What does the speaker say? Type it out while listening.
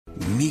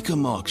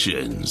Mecum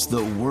Auctions,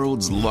 the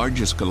world's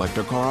largest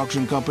collector car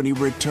auction company,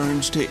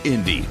 returns to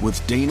Indy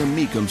with Dana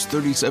Mecum's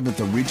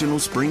 37th Regional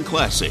Spring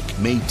Classic,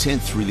 May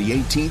 10th through the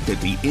 18th at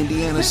the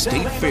Indiana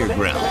State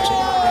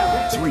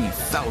Fairgrounds.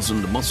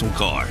 3,000 muscle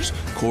cars,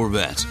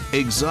 Corvettes,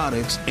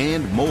 exotics,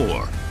 and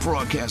more.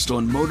 Broadcast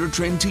on Motor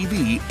Trend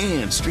TV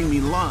and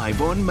streaming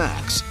live on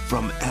Max.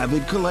 From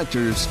avid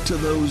collectors to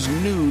those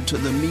new to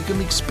the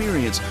Mecum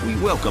experience, we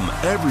welcome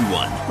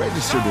everyone.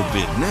 Register to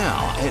bid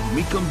now at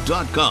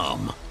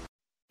Mecum.com.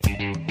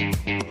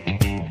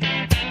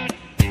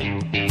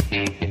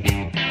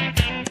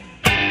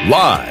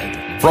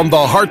 Live from the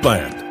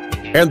heartland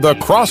and the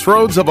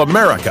crossroads of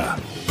America,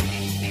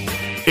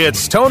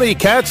 it's Tony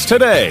Katz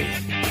Today.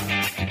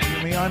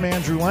 I'm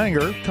Andrew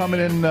Langer, coming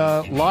in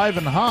live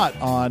and hot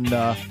on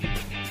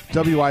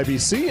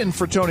WIBC. And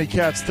for Tony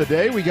Katz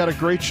Today, we got a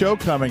great show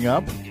coming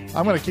up.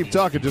 I'm going to keep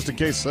talking just in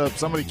case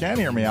somebody can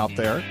hear me out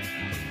there.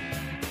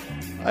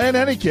 In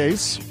any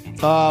case,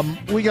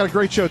 we got a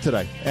great show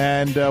today.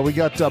 And we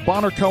got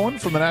Bonner Cohen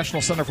from the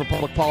National Center for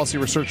Public Policy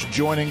Research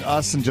joining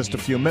us in just a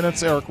few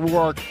minutes. Eric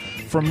Rourke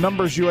from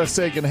Numbers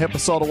USA going to hit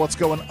us all to what's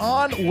going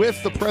on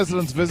with the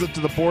president's visit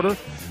to the border.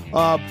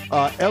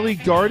 Ellie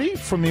Gardy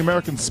from the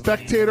American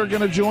Spectator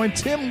going to join.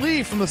 Tim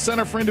Lee from the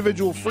Center for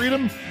Individual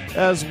Freedom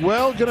as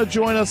well going to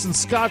join us. And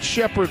Scott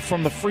Shepard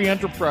from the Free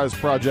Enterprise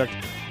Project.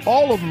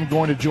 All of them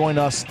going to join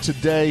us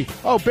today.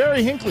 Oh,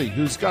 Barry Hinckley,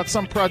 who's got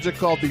some project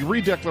called the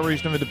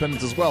Redeclaration of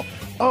Independence as well.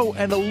 Oh,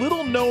 and a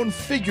little-known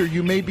figure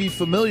you may be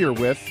familiar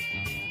with,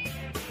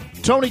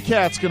 Tony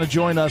Katz, going to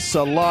join us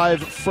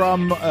live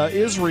from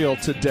Israel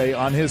today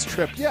on his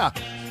trip. Yeah,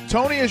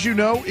 Tony, as you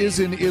know, is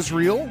in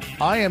Israel.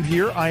 I am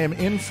here. I am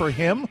in for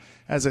him.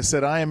 As I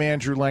said, I am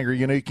Andrew Langer.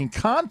 You know, you can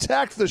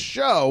contact the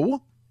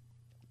show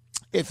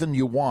if and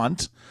you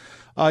want.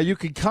 You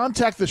can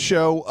contact the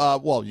show.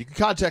 You can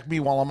contact me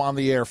while I'm on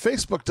the air.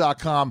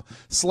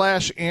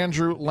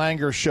 Facebook.com/Andrew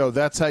Langer Show.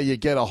 That's how you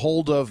get a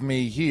hold of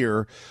me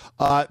here.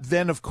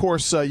 Then, of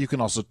course, you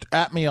can also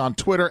at me on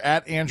Twitter,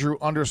 at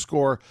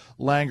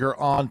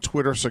Andrew_Langer on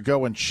Twitter. So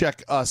go and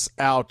check us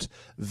out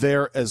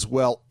there as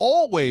well.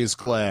 Always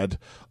glad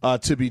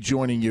to be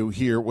joining you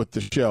here with the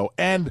show.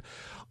 And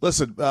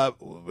listen, I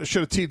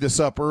should have teed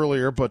this up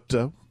earlier, but,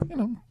 you're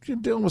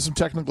dealing with some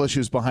technical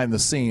issues behind the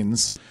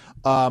scenes.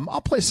 I'll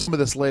play some of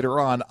this later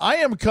on. I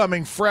am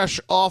coming fresh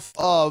off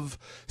of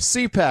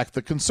CPAC,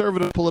 the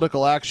Conservative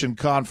Political Action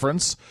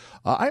Conference.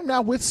 I'm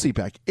now with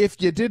CPAC. If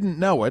you didn't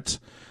know it,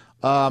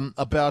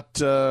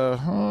 about,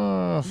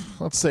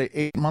 let's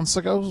say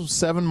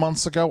 7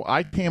 months ago,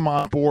 I came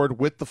on board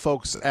with the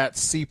folks at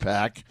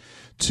CPAC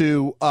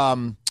to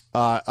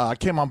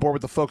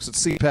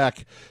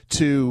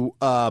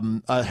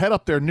head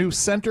up their new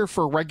Center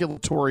for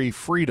Regulatory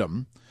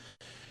Freedom.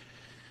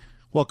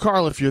 Well,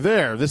 Carl, if you're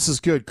there, this is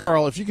good.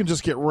 Carl, if you can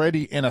just get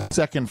ready in a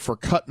second for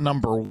cut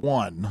number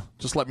 1,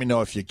 just let me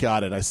know if you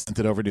got it. I sent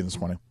it over to you this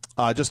morning.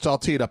 I'll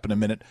tee it up in a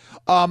minute.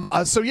 So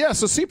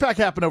CPAC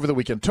happened over the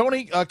weekend.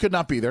 Tony could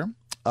not be there.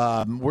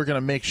 We're going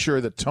to make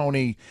sure that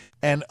Tony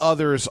and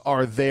others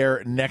are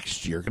there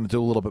next year. Going to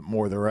do a little bit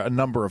more. There are a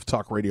number of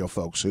talk radio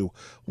folks who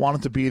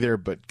wanted to be there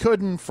but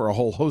couldn't for a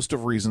whole host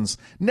of reasons.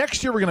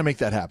 Next year, we're going to make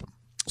that happen.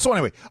 So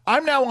anyway,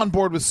 I'm now on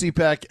board with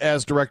CPAC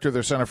as director of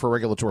their Center for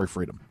Regulatory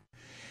Freedom.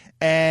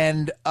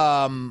 And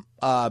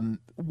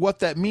what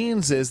that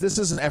means is this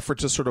is an effort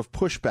to sort of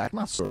push back,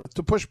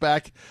 to push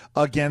back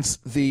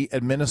against the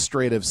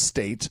administrative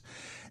state.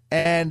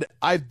 And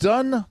I've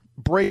done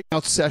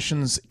breakout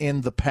sessions in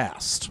the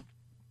past.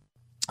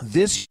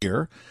 This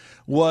year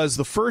was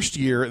the first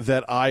year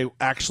that I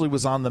actually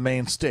was on the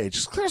main stage.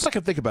 As clear as I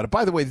can think about it.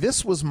 By the way,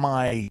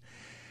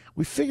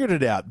 we figured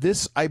it out.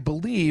 This, I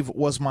believe,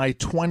 was my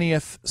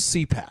 20th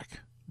CPAC,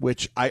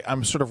 which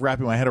I'm sort of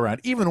wrapping my head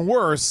around. Even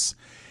worse,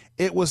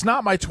 it was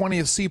not my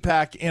 20th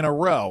CPAC in a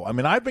row. I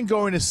mean, I've been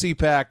going to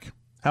CPAC.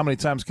 How many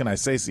times can I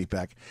say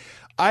CPAC?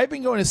 I've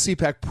been going to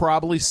CPAC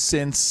probably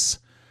since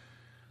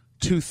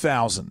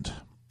 2000.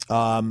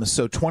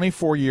 So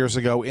 24 years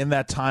ago. In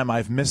that time,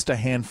 I've missed a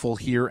handful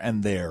here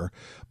and there.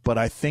 But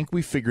I think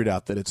we figured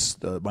out that it's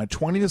my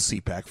 20th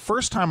CPAC,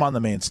 first time on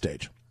the main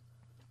stage.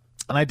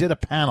 And I did a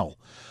panel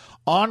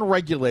on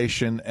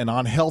regulation and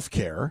on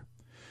healthcare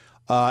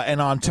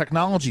and on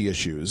technology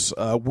issues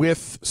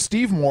with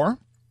Steve Moore,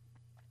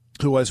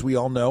 who, as we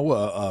all know,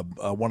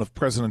 one of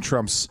President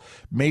Trump's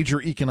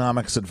major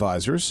economics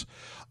advisors,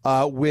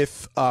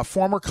 with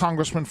former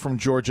Congressman from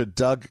Georgia,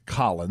 Doug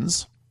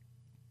Collins,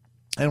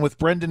 and with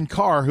Brendan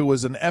Carr, who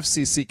was an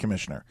FCC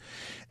commissioner.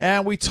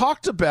 And we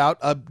talked about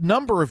a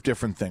number of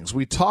different things.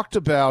 We talked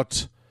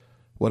about,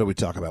 what did we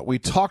talk about? We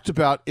talked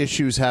about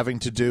issues having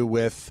to do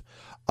with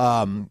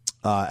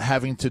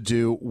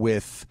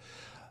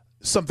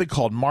something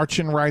called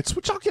margin rights,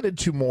 which I'll get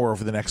into more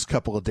over the next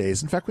couple of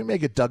days. In fact, we may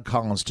get Doug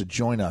Collins to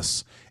join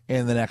us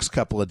in the next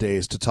couple of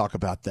days to talk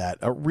about that.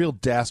 A real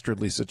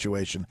dastardly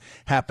situation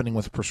happening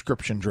with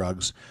prescription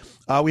drugs.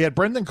 We had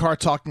Brendan Carr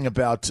talking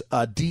about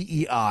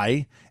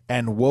DEI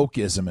and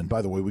wokeism. And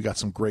by the way, we got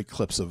some great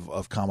clips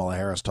of Kamala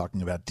Harris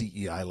talking about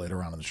DEI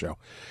later on in the show.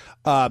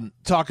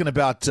 Talking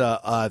about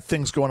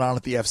things going on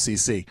at the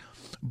FCC.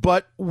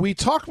 But we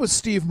talked with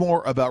Steve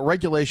Moore about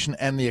regulation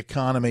and the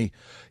economy.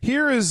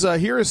 Here is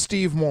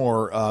Steve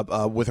Moore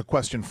with a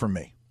question from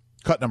me.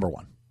 Cut number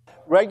one.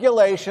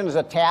 Regulation is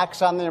a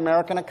tax on the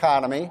American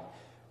economy.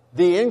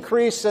 The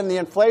increase in the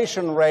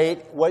inflation rate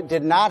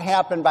did not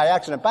happen by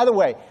accident. By the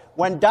way,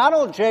 when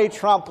Donald J.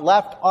 Trump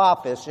left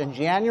office in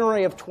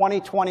January of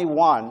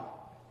 2021,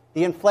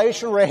 the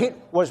inflation rate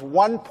was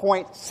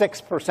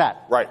 1.6%.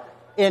 Right.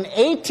 In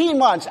 18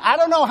 months, I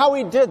don't know how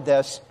he did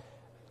this.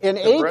 In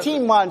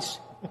 18 months,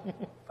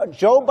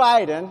 Joe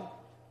Biden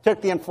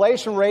took the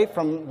inflation rate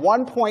from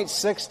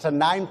 1.6 to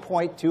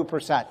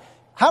 9.2%.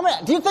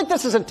 Do you think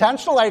this is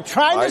intentional? Are they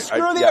trying to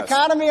screw the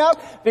economy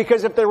up?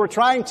 Because if they were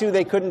trying to,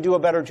 they couldn't do a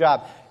better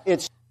job.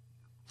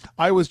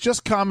 I was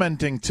just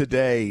commenting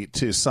today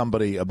to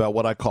somebody about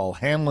what I call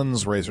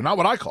Hanlon's razor. Not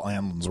what I call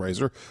Hanlon's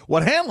razor,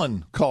 what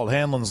Hanlon called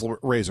Hanlon's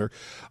razor,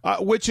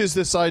 which is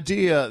this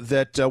idea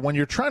that when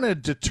you're trying to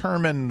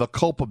determine the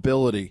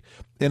culpability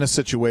in a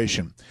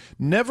situation,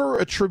 never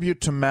attribute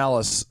to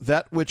malice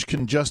that which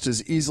can just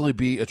as easily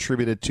be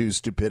attributed to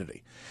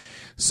stupidity.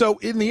 So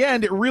in the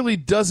end, it really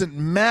doesn't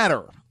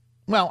matter.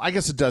 Well, I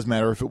guess it does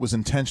matter if it was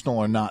intentional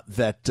or not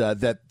that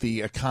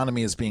the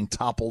economy is being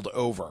toppled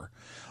over.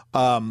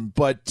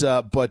 But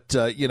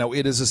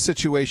it is a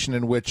situation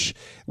in which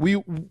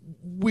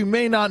we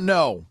may not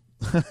know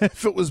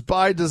if it was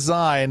by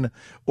design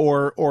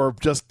or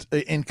just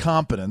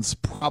incompetence,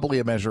 probably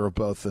a measure of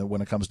both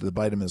when it comes to the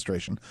Biden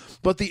administration.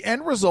 But the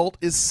end result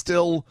is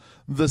still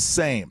the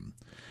same.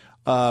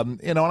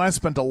 And I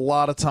spent a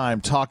lot of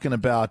time talking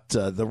about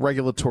the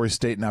regulatory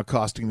state now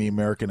costing the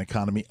American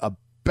economy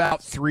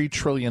about $3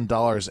 trillion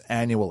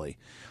annually.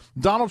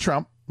 Donald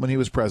Trump, when he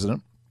was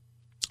president,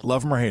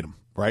 love him or hate him.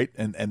 Right.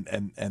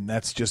 And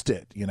that's just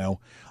it.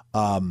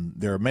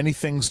 There are many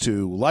things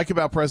to like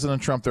about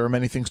President Trump. There are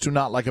many things to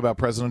not like about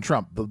President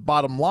Trump. The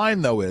bottom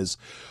line, though, is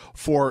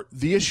for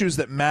the issues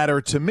that matter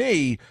to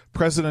me,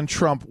 President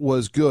Trump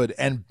was good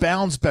and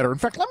bounds better. In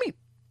fact, let me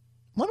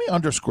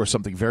underscore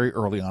something very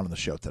early on in the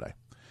show today.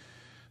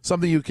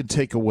 Something you can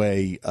take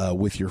away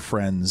with your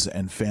friends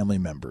and family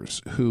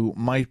members who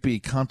might be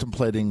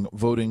contemplating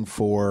voting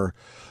for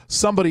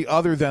somebody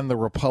other than the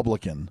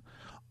Republican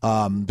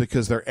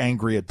because they're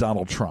angry at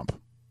Donald Trump.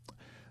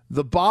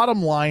 The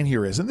bottom line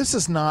here is, and this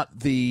is not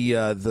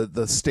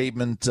the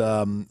statement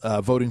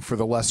voting for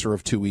the lesser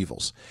of two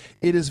evils.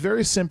 It is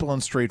very simple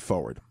and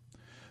straightforward.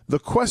 The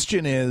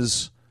question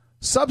is,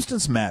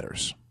 substance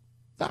matters.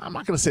 I'm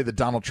not going to say that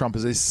Donald Trump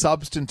is a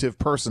substantive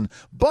person,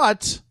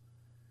 but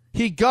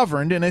he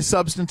governed in a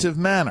substantive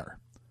manner.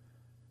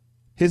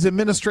 His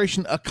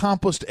administration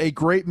accomplished a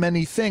great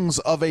many things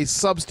of a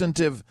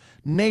substantive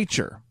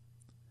nature.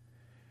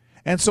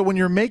 And so when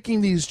you're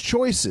making these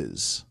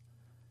choices,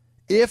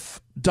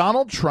 if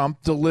Donald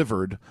Trump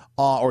delivered,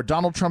 or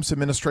Donald Trump's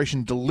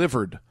administration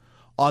delivered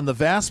on the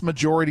vast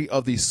majority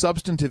of the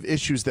substantive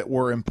issues that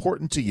were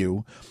important to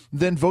you,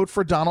 then vote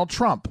for Donald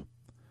Trump.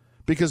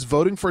 Because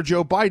voting for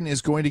Joe Biden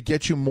is going to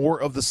get you more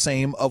of the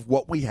same of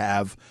what we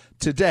have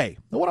today.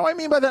 Now, what do I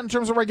mean by that in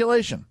terms of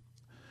regulation?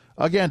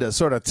 Again, to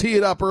sort of tee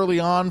it up early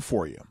on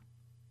for you.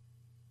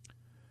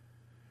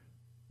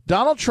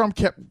 Donald Trump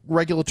kept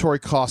regulatory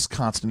costs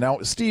constant. Now,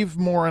 Steve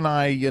Moore and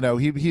I,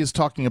 he is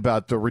talking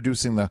about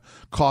reducing the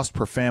cost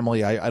per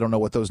family. I don't know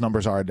what those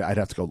numbers are. I'd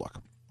have to go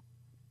look.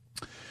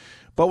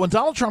 But when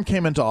Donald Trump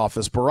came into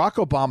office, Barack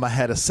Obama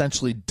had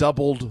essentially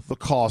doubled the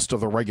cost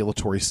of the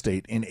regulatory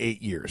state in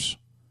 8 years.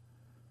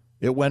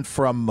 It went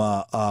from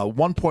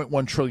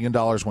 $1.1 trillion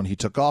when he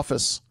took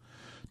office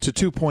to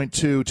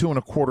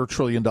 $2.25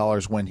 trillion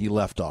when he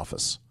left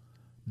office.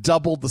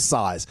 Doubled the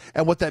size.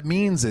 And what that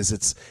means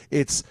is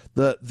it's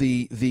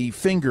the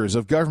fingers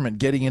of government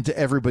getting into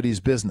everybody's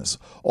business.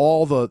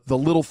 All the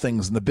little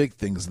things and the big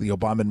things the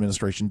Obama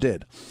administration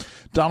did.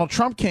 Donald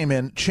Trump came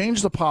in,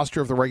 changed the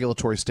posture of the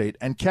regulatory state,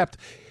 and kept.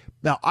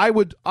 Now, I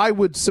would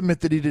submit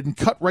that he didn't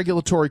cut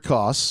regulatory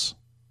costs,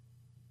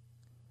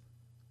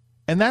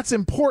 and that's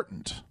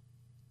important.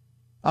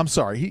 I'm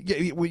sorry, he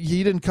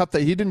didn't cut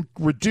that. He didn't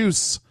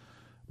reduce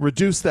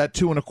that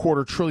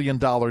 $2.25 trillion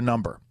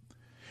number.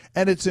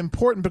 And it's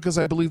important because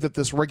I believe that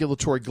this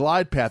regulatory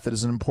glide path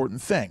is an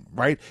important thing,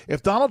 right?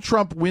 If Donald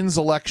Trump wins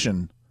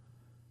election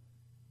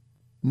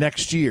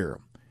next year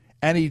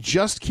and he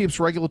just keeps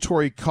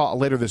regulatory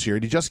later this year,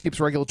 and he just keeps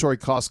regulatory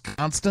costs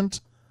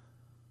constant,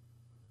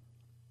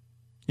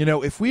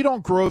 if we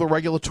don't grow the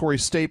regulatory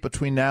state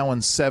between now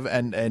and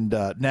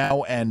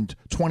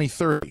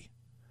 2030,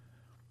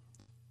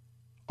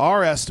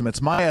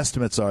 my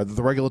estimates are that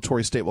the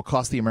regulatory state will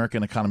cost the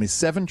American economy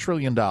 $7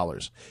 trillion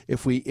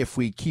if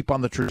we keep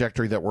on the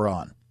trajectory that we're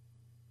on.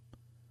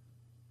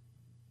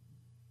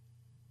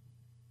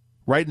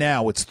 Right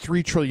now, it's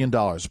 $3 trillion.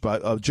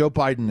 But Joe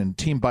Biden and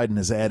Team Biden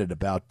has added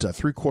about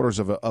three-quarters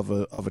of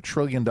a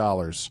trillion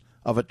dollars,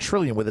 of a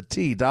trillion with a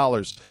T,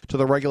 dollars to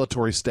the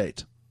regulatory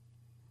state.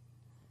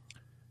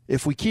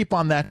 If we keep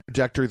on that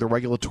trajectory, the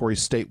regulatory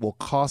state will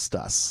cost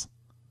us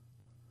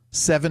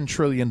 $7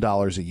 trillion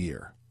a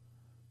year,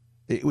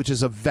 which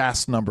is a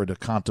vast number to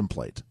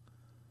contemplate.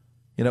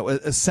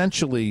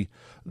 Essentially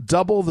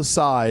double the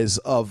size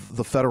of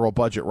the federal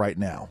budget right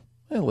now,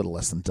 a little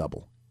less than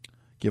double,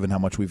 given how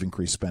much we've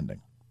increased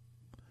spending.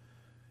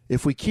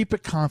 If we keep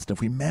it constant,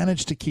 if we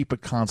manage to keep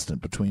it constant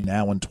between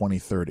now and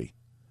 2030,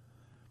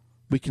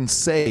 we can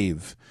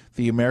save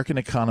the American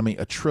economy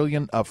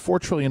 $4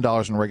 trillion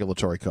in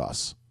regulatory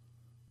costs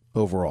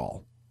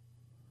overall.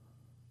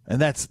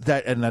 And that's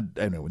that. And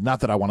anyway,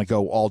 not that I want to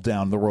go all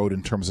down the road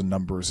in terms of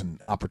numbers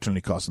and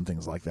opportunity costs and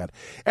things like that.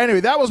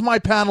 Anyway, that was my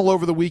panel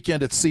over the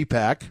weekend at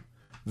CPAC.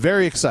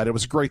 Very excited. It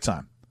was a great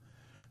time.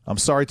 I'm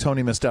sorry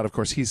Tony missed out. Of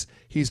course,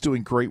 he's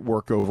doing great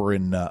work over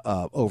in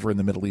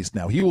the Middle East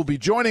now. He will be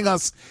joining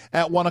us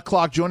at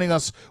 1:00. Joining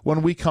us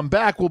when we come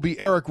back will be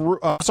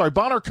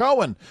Bonner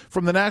Cohen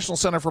from the National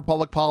Center for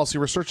Public Policy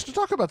Research to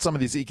talk about some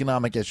of these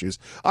economic issues.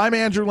 I'm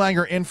Andrew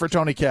Langer in for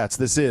Tony Katz.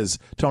 This is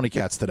Tony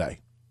Katz Today.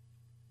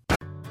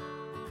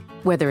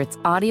 Whether it's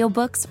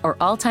audiobooks or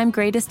all-time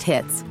greatest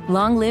hits,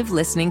 long live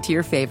listening to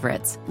your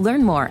favorites.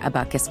 Learn more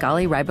about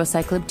Kisqali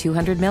Ribociclib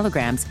 200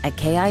 milligrams at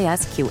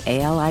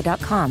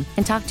KISQALI.com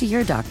and talk to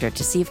your doctor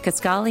to see if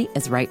Kisqali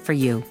is right for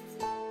you.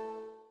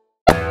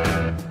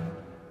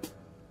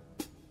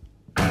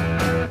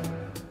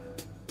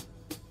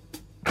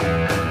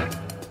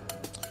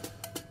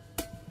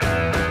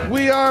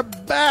 We are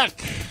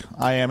back.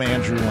 I am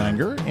Andrew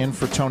Langer in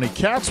for Tony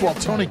Katz. While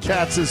Tony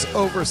Katz is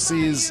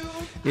overseas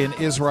in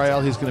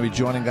Israel, he's going to be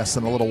joining us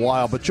in a little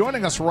while. But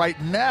joining us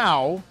right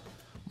now,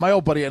 my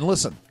old buddy, and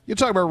listen, you're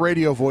talking about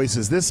radio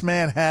voices. This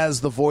man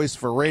has the voice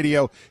for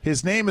radio.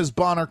 His name is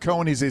Bonner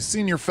Cohen. He's a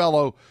senior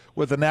fellow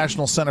with the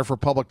National Center for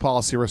Public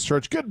Policy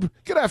Research. Good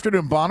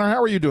afternoon, Bonner.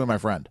 How are you doing, my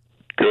friend?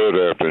 Good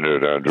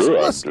afternoon, Andrew.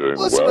 I'm doing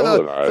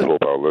well, and I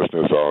hope our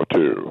listeners are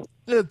too.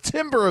 The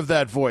timbre of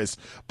that voice.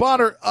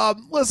 Bonner,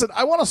 listen,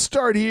 I want to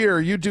start here.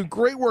 You do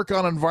great work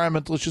on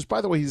environmental issues.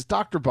 By the way, he's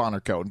Dr. Bonner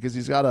Cohen because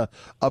he's got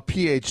a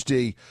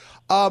Ph.D.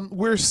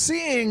 We're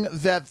seeing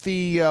that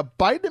the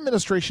Biden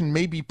administration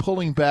may be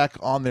pulling back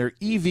on their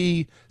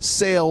EV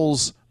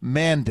sales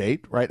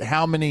mandate, right?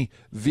 How many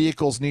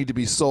vehicles need to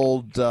be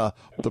sold, the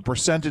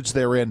percentage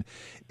they're in.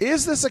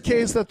 Is this a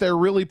case that they're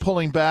really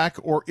pulling back,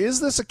 or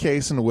is this a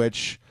case in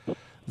which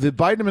the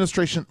Biden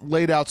administration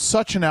laid out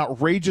such an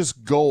outrageous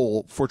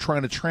goal for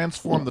trying to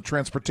transform the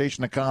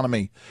transportation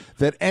economy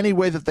that any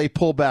way that they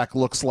pull back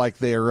looks like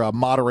they're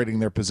moderating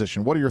their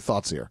position? What are your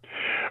thoughts here?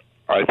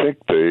 I think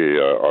they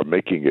are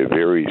making a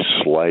very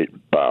slight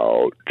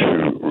bow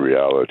to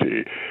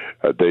reality.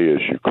 They, as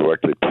you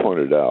correctly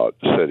pointed out,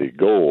 set a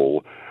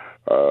goal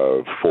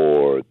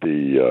for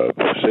the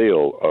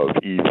sale of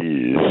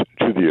EVs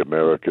to the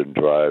American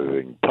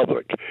driving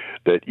public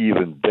that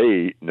even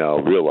they now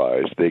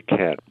realize they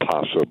can't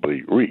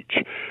possibly reach.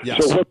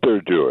 Yes. So what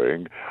they're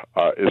doing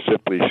is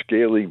simply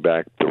scaling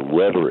back the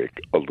rhetoric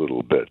a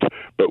little bit,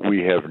 but we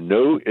have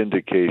no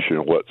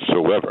indication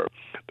whatsoever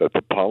that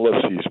the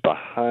policies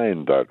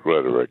behind that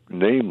rhetoric,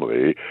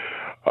 namely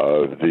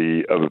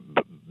the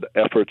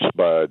efforts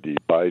by the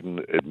Biden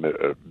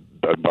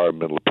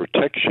Environmental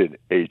Protection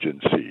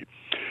Agency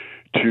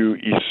to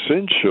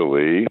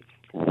essentially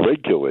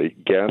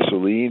regulate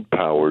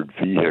gasoline-powered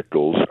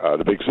vehicles out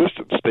of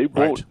existence. They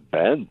won't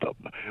ban them,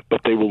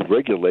 but they will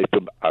regulate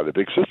them out of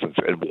existence.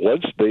 And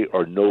once they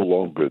are no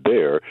longer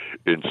there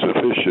in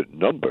sufficient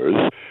numbers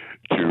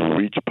to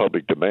reach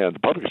public demand, the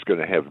public is going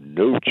to have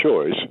no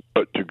choice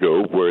but to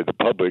go where the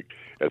public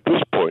at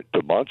this point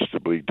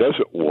demonstrably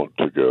doesn't want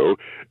to go,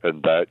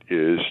 and that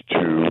is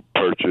to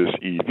purchase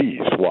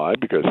EVs. Why?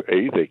 Because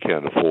A, they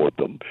can't afford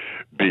them.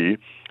 B,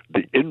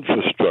 the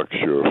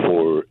infrastructure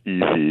for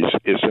EVs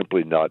is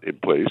simply not in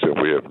place,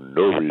 and we have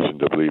no reason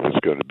to believe it's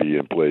going to be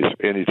in place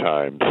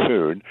anytime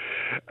soon.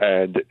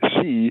 And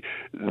C,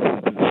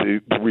 the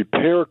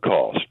repair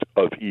cost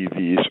of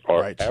EVs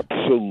are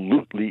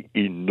absolutely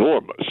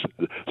enormous.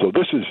 So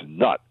this is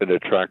not an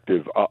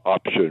attractive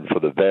option for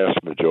the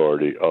vast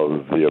majority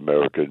of the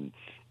American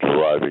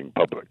driving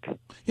public.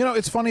 You know,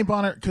 it's funny,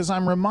 Bonner, because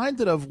I'm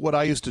reminded of what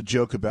I used to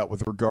joke about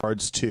with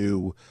regards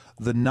to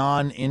the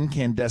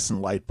non-incandescent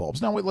light bulbs.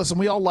 Now, listen,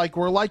 we're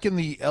liking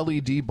the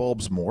LED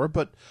bulbs more,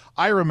 but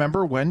I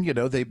remember when,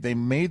 they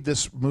made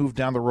this move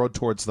down the road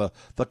towards the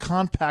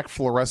compact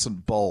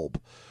fluorescent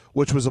bulb,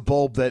 which was a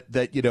bulb that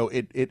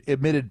it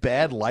emitted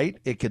bad light.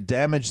 It could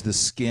damage the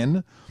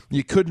skin.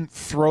 You couldn't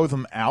throw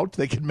them out.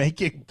 They could make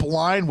you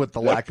blind with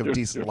the lack of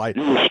decent light.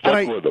 You were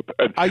fun with them.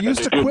 And, I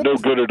used to do quip no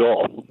good at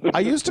all. I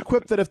used to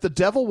quip that if the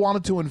devil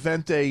wanted to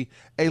invent a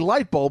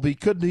light bulb, he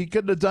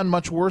couldn't have done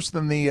much worse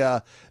than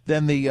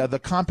the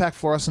compact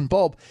fluorescent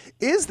bulb.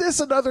 Is this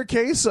another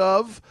case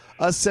of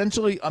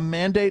essentially a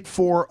mandate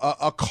for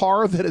a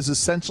car that is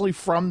essentially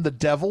from the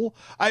devil?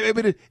 I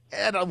mean,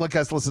 look,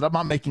 guys, listen, I'm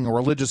not making a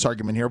religious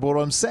argument here, but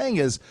what I'm saying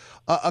is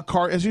a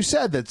car, as you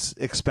said, that's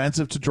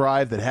expensive to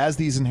drive, that has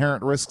these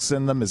inherent risks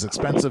in them, is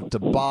expensive to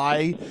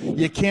buy.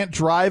 You can't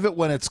drive it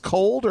when it's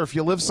cold, or if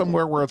you live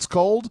somewhere where it's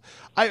cold.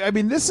 I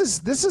mean, this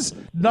is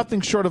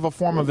nothing short of a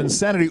form of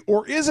insanity.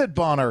 Or is it,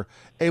 Bonner,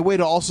 a way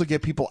to also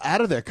get people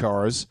out of their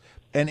cars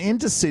and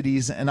into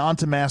cities and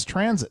onto mass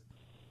transit?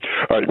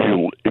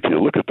 If you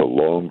look at the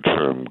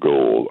long-term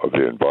goal of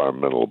the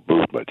environmental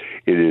movement,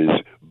 it is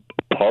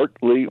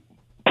partly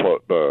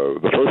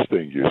the first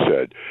thing you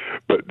said,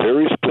 but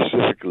very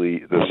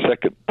specifically the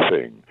second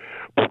thing,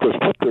 because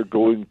what they're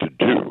going to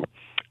do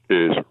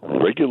is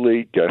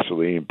regulate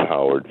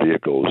gasoline-powered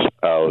vehicles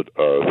out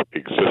of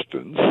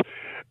existence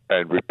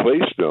and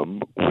replace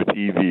them with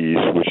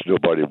EVs, which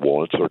nobody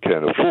wants or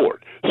can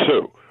afford.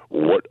 So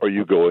what are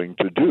you going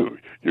to do?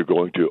 You're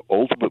going to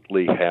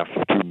ultimately have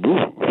to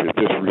move. If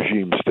this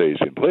regime stays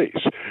in place,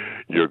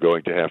 you're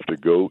going to have to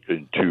go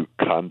into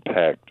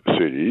compact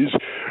cities,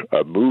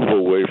 move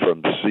away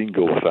from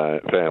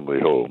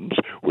single-family homes,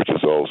 which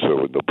is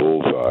also in the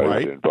bullseye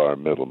of the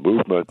environmental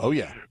movement. Oh,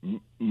 yeah.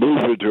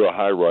 Move into a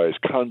high-rise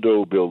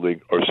condo building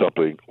or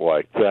something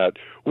like that,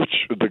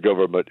 which the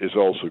government is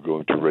also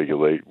going to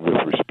regulate with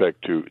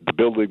respect to the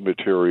building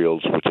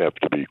materials, which have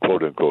to be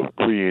quote-unquote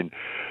green,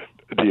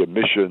 the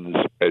emissions,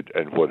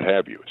 and what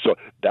have you. So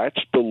that's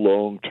the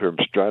long-term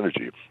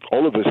strategy.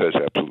 All of this has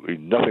absolutely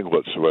nothing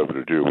whatsoever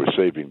to do with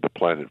saving the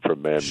planet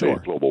from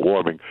man-made global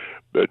warming,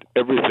 but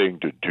everything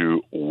to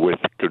do with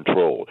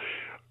control.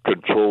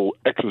 Control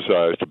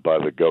exercised by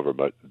the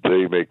government.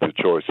 They make the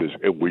choices,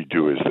 and we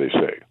do as they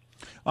say.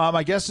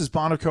 My guest is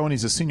Bonner Cohen.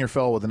 He's a senior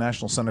fellow with the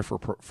National Center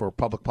for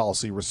Public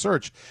Policy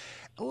Research.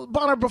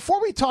 Bonner,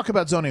 before we talk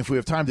about zoning, if we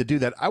have time to do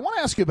that, I want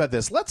to ask you about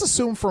this. Let's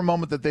assume for a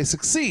moment that they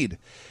succeed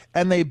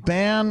and they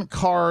ban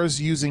cars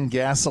using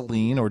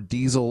gasoline or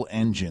diesel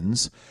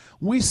engines.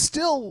 We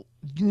still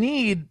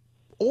need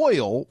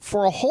oil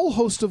for a whole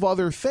host of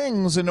other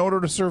things in order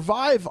to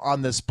survive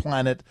on this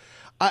planet.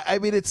 I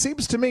mean, it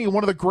seems to me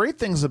one of the great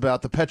things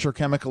about the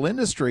petrochemical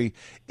industry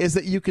is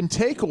that you can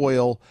take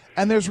oil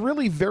and there's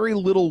really very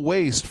little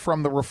waste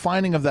from the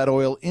refining of that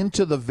oil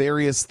into the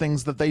various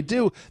things that they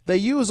do. They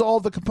use all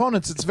the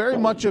components. It's very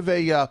much of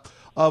a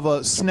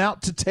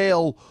snout to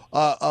tail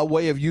a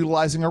way of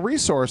utilizing a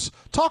resource.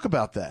 Talk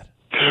about that.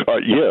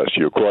 Yes,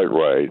 you're quite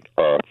right.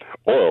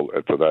 Oil,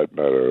 and for that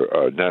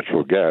matter,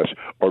 natural gas,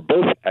 are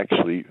both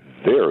actually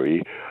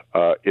very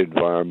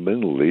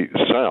environmentally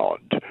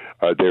sound.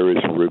 There is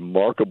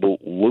remarkable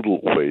little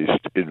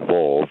waste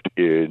involved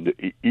in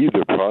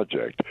either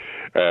project.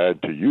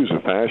 And to use a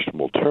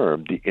fashionable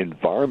term, the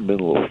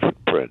environmental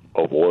footprint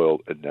of oil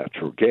and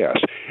natural gas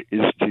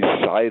is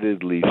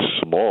decidedly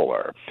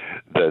smaller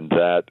than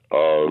that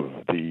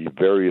of the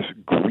various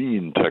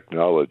green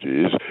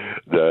technologies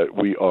that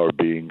we are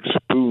being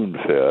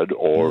spoon-fed,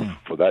 or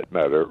for that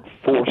matter,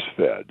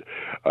 force-fed.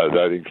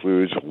 That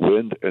includes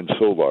wind and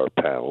solar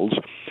panels,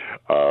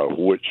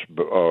 which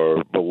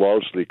are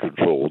largely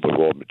controlled, the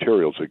raw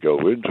materials that go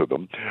into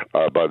them,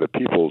 by the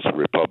People's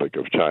Republic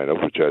of China,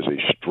 which has a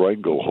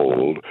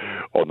stranglehold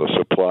on the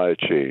supply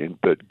chain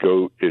that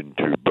go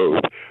into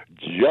both,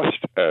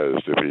 just as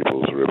the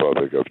People's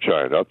Republic of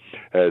China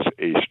has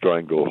a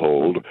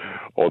stranglehold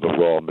on the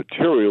raw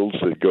materials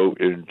that go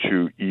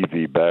into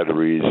EV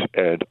batteries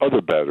and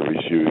other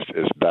batteries used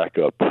as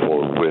backup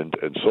for wind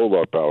and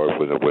solar power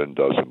when the wind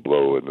doesn't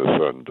blow and the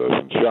sun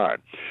doesn't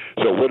shine.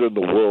 So what in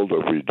the world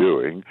are we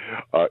doing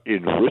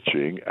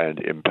enriching and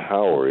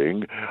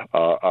empowering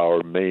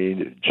our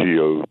main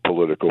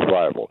geopolitical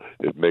rival?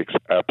 It makes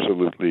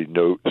absolutely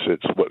no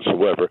sense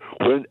whatsoever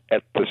when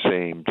at the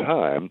same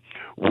time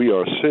we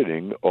are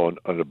sitting on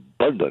an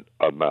abundant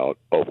amount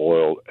of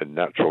oil and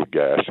natural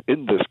gas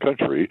in this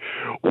country,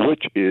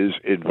 which is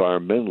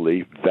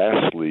environmentally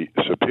vastly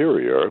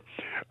superior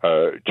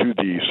to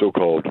the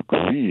so-called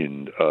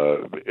green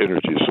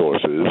energy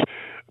sources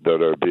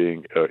that are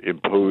being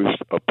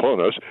imposed upon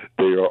us.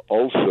 They are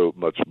also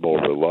much more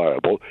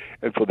reliable,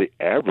 and for the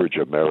average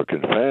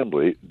American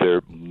family,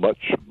 they're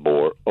much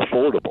more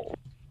affordable.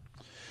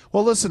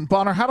 Well, listen,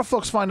 Bonner, how do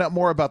folks find out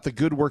more about the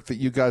good work that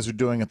you guys are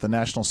doing at the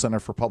National Center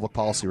for Public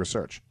Policy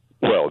Research?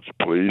 Well,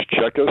 please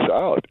check us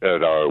out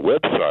at our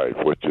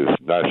website, which is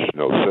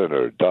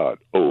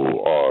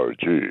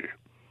nationalcenter.org.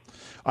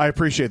 I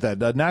appreciate that.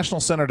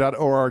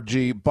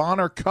 Nationalcenter.org.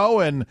 Bonner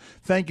Cohen,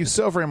 thank you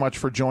so very much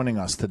for joining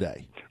us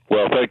today.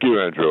 Well, thank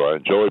you, Andrew. I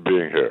enjoyed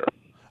being here.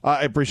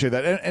 I appreciate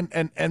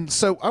that. And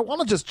so I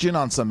want to just gin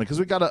on something because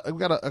we've got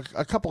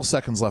a couple of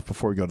seconds left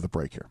before we go to the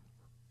break here.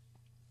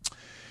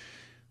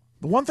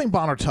 The one thing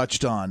Bonner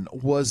touched on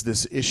was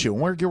this issue.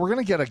 And we're going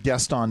to get a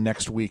guest on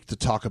next week to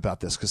talk about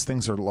this because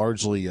things are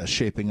largely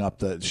shaping up,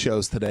 the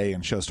shows today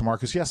and shows tomorrow.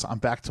 Because, yes, I'm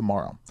back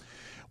tomorrow.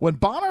 When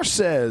Bonner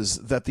says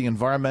that the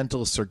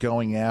environmentalists are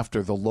going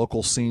after the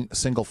local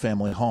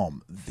single-family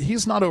home,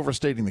 he's not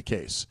overstating the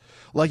case.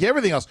 Like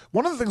everything else,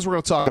 one of the things we're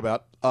going to talk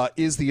about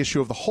is the issue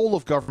of the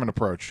whole-of-government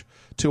approach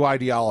to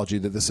ideology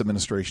that this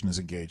administration is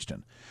engaged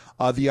in.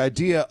 The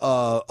idea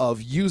of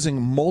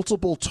using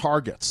multiple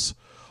targets,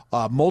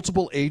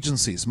 multiple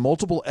agencies,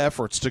 multiple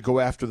efforts to go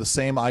after the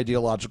same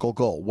ideological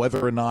goal,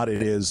 whether or not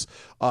it is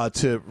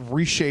to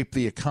reshape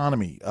the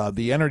economy,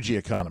 the energy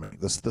economy,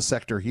 the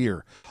sector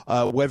here,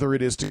 whether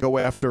it is to go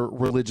after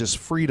religious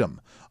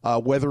freedom,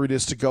 whether it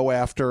is to go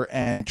after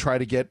and try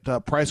to get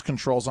price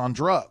controls on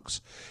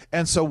drugs.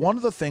 And so one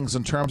of the things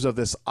in terms of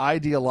this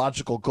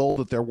ideological goal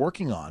that they're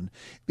working on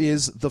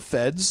is the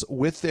feds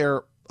with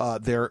their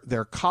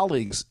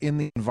colleagues in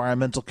the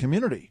environmental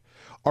community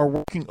are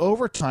working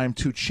overtime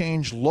to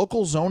change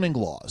local zoning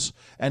laws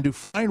and to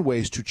find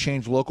ways to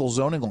change local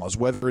zoning laws,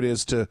 whether it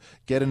is to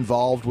get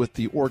involved with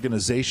the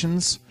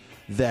organizations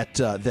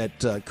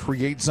that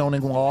create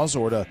zoning laws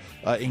or to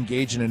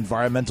engage in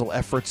environmental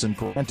efforts and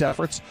grant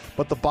efforts.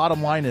 But the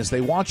bottom line is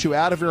they want you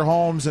out of your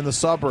homes in the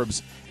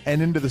suburbs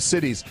and into the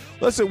cities.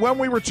 Listen, when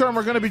we return,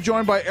 we're going to be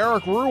joined by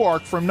Eric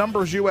Ruark from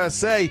Numbers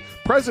USA.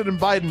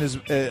 President Biden is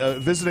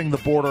visiting the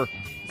border.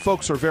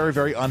 Folks are very,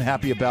 very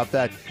unhappy about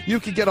that. You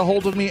can get a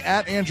hold of me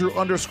at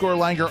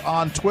Andrew_Langer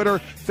on Twitter,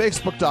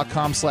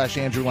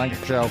 Facebook.com/Andrew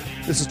Langer Show.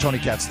 This is Tony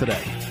Katz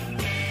Today.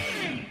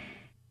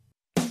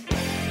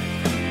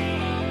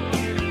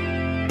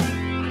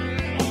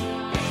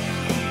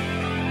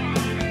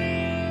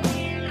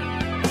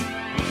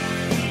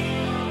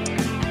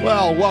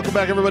 Well, welcome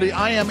back, everybody.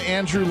 I am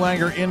Andrew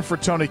Langer in for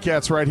Tony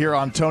Katz right here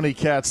on Tony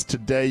Katz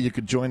Today. You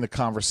could join the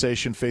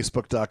conversation.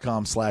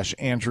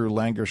 Facebook.com/Andrew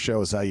Langer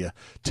Show is how you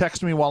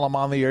text me while I'm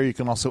on the air. You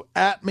can also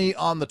at me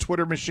on the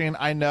Twitter machine.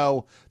 I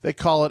know they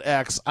call it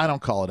X. I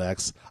don't call it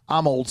X.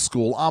 I'm old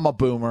school. I'm a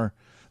boomer.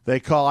 I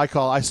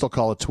still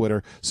call it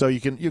Twitter. So you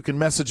can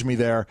message me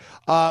there.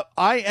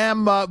 I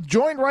am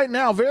joined right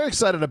now. Very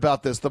excited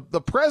about this.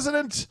 The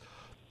president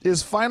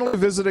is finally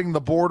visiting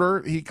the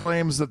border. He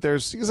claims that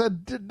he's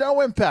had no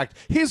impact.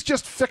 He's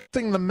just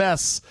fixing the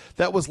mess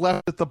that was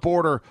left at the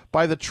border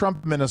by the Trump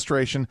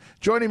administration.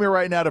 Joining me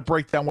right now to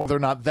break down whether or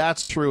not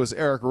that's true is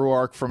Eric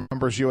Ruark from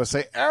Numbers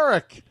USA.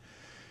 Eric,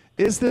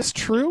 is this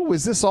true?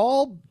 Is this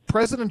all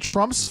President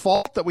Trump's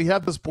fault that we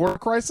have this border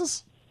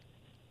crisis?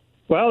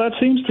 Well, that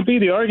seems to be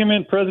the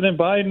argument President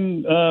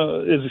Biden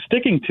is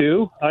sticking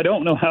to. I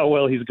don't know how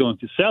well he's going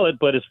to sell it,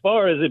 but as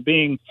far as it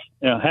being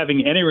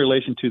having any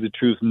relation to the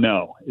truth,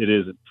 no, it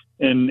isn't.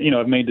 And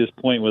I've made this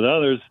point with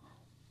others.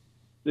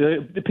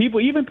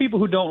 Even people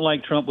who don't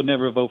like Trump would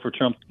never vote for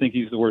Trump. Think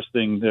he's the worst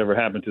thing that ever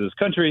happened to this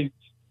country.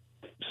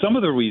 Some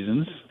of the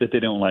reasons that they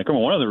don't like him,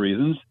 or one of the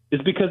reasons,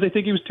 is because they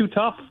think he was too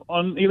tough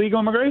on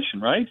illegal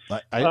immigration. Right?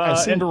 I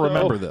seem to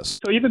remember this.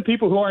 So even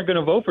people who aren't going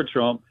to vote for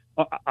Trump,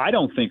 I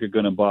don't think are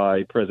going to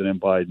buy President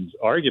Biden's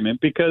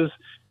argument because,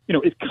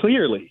 it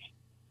clearly,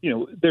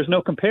 there's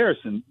no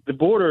comparison. The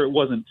border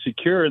wasn't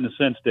secure in the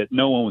sense that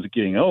no one was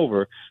getting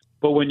over.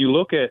 But when you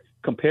look at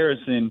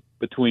comparison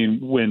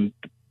between when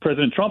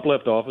President Trump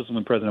left office and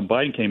when President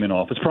Biden came in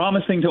office,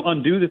 promising to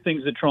undo the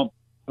things that Trump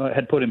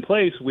had put in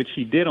place, which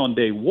he did on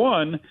day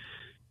one,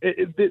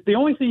 the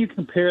only thing you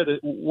compare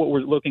what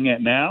we're looking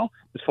at now,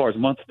 as far as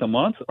month to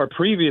month, are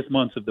previous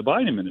months of the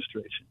Biden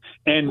administration.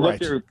 And Right. What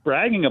they're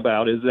bragging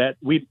about is that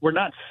we're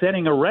not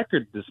setting a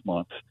record this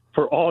month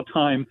for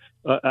all-time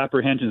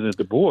apprehensions at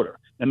the border.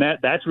 And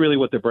that's really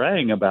what they're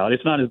bragging about.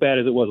 It's not as bad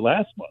as it was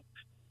last month.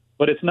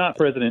 But it's not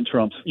President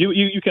Trump's.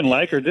 You can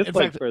like or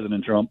dislike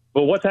President Trump,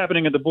 but what's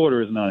happening at the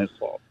border is not his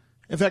fault.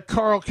 In fact,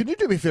 Carl, can you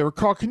do me a favor?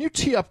 Carl, can you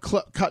tee up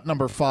cut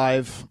number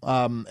 5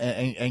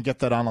 and get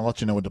that on? I'll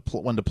let you know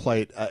when to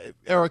play it.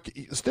 Eric,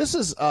 this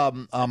is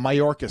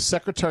Mayorkas,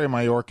 Secretary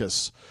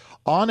Mayorkas,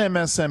 on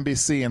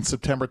MSNBC in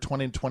September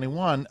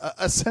 2021,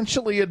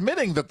 essentially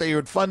admitting that they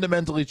had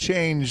fundamentally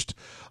changed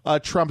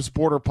Trump's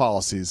border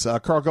policies.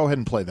 Carl, go ahead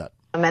and play that.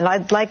 And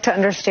I'd like to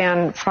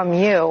understand from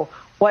you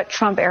what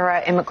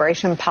Trump-era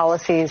immigration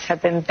policies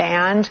have been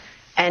banned,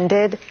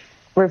 ended,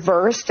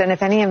 reversed, and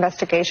if any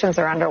investigations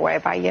are underway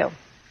by you.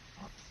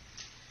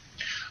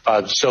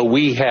 So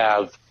we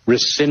have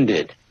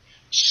rescinded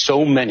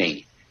so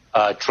many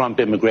Trump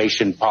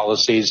immigration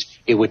policies,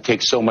 it would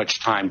take so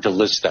much time to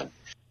list them.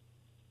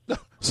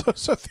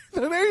 So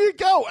there you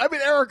go. I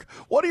mean, Eric,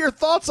 what are your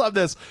thoughts on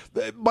this?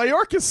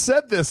 Mayorkas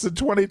said this in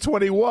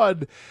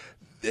 2021,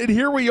 and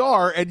here we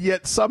are, and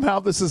yet somehow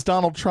this is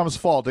Donald Trump's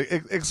fault.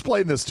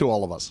 Explain this to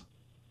all of us.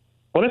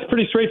 Well, that's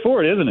pretty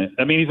straightforward, isn't it?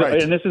 I mean,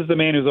 Right. And this is the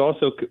man who's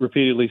also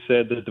repeatedly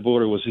said that the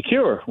border was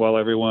secure while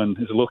everyone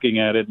is looking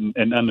at it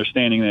and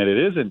understanding that it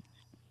isn't.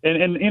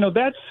 And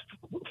that's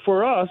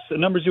for us at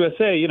Numbers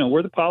USA,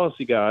 we're the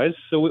policy guys.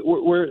 So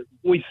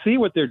we see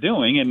what they're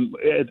doing. And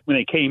when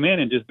they came in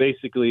and just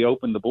basically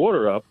opened the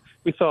border up,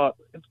 we thought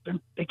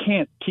they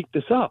can't keep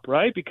this up,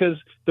 right? Because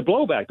the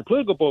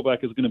political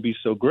blowback is going to be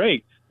so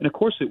great. And of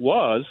course it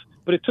was,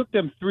 but it took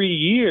them 3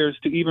 years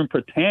to even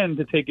pretend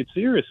to take it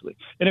seriously.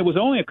 And it was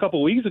only a couple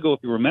of weeks ago, if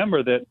you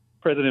remember, that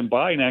President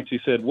Biden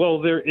actually said,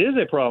 well, there is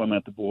a problem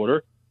at the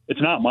border.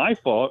 It's not my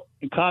fault,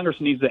 and Congress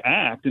needs to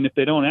act. And if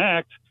they don't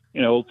act,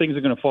 things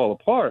are going to fall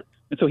apart.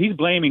 And so he's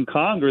blaming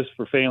Congress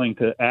for failing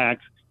to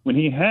act when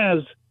he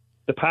has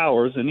the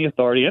powers and the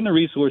authority and the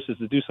resources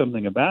to do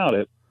something about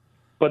it.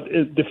 But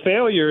the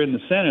failure in the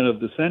Senate of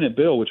the Senate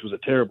bill, which was a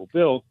terrible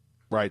bill,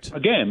 right?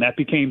 Again, that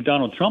became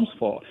Donald Trump's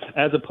fault,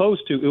 as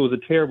opposed to it was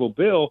a terrible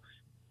bill.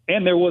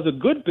 And there was a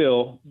good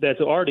bill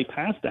that's already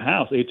passed the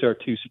House, H.R.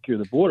 2, Secure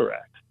the Border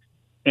Act.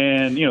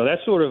 And, that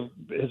sort of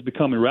has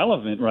become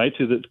irrelevant, right,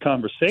 to the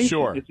conversation.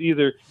 Sure. It's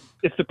either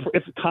if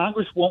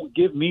Congress won't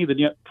give me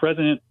the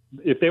president,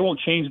 if they won't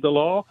change the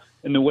law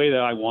in the way that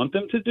I want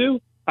them to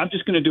do, I'm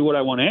just going to do what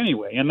I want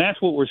anyway. And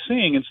that's what we're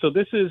seeing. And so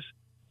this is,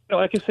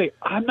 like I say,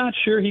 I'm not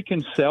sure he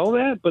can sell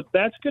that, but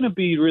that's going to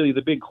be really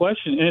the big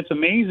question. And it's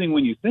amazing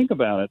when you think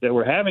about it that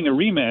we're having a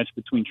rematch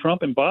between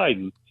Trump and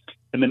Biden.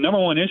 And the number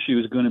one issue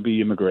is going to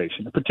be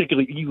immigration,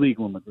 particularly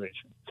illegal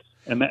immigration.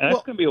 And that's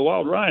going to be a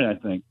wild ride, I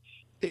think.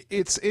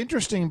 It's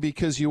interesting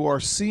because you are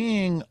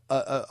seeing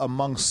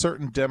among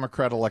certain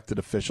Democrat elected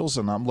officials,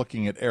 and I'm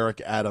looking at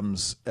Eric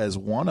Adams as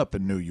one up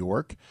in New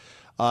York,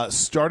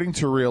 starting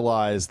to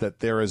realize that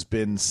there has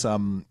been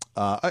some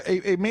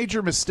a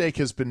major mistake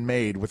has been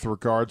made with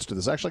regards to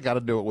this. I actually got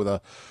to do it with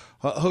a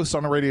host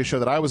on a radio show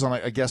that I was on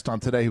a guest on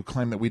today who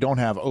claimed that we don't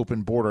have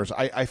open borders.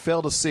 I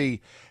fail to see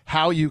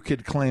how you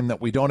could claim that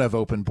we don't have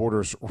open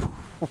borders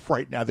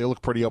right now. They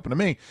look pretty open to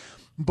me.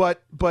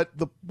 But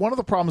one of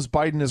the problems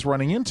Biden is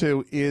running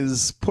into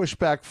is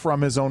pushback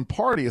from his own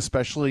party,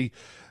 especially,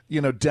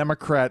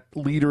 Democrat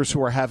leaders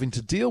who are having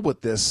to deal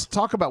with this.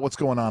 Talk about what's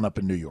going on up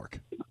in New York.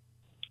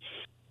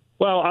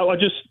 Well, I'll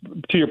just,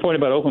 to your point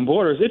about open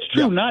borders, it's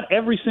true. Yeah. Not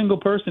every single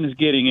person is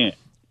getting in.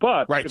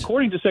 But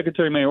according to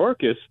Secretary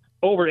Mayorkas,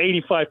 over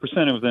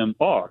 85% of them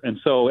are. And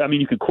so,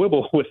 you can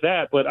quibble with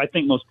that, but I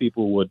think most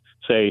people would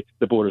say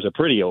the borders are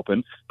pretty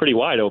open, pretty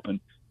wide open.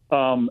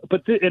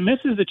 But this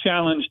is the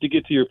challenge, to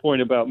get to your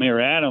point about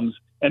Mayor Adams,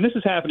 and this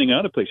is happening in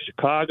other places.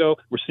 Chicago,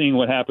 we're seeing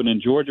what happened in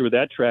Georgia with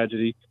that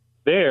tragedy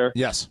there.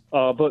 Yes.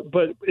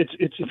 But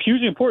it's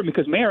hugely important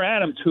because Mayor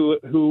Adams,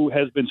 who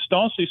has been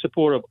staunchly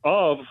supportive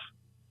of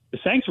the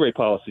sanctuary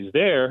policies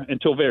there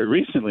until very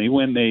recently,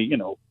 when they,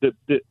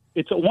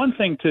 it's one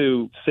thing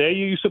to say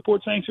you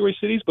support sanctuary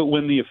cities, but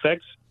when the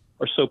effects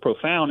are so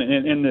profound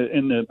and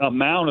the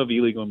amount of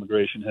illegal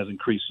immigration has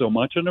increased so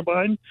much under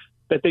Biden,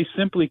 that they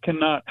simply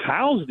cannot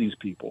house these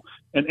people,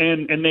 and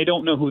they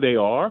don't know who they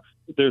are.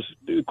 There's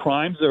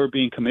crimes that are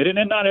being committed,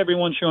 and not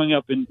everyone showing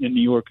up in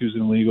New York who's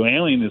an illegal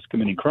alien is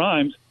committing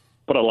crimes,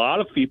 but a lot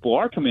of people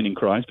are committing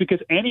crimes because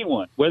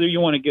anyone, whether you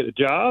want to get a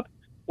job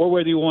or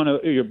whether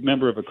you're a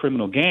member of a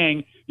criminal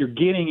gang, you're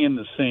getting in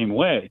the same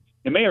way.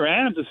 And Mayor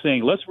Adams is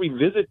saying, let's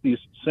revisit this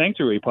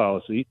sanctuary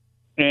policy,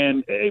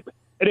 and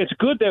it's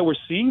good that we're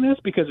seeing this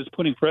because it's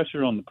putting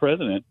pressure on the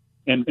president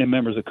and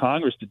members of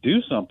Congress to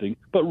do something.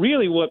 But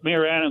really what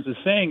Mayor Adams is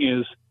saying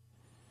is,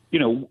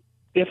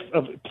 if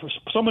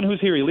someone who's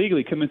here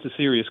illegally commits a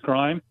serious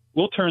crime,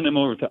 we'll turn them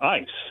over to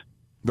ICE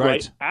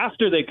right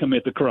after they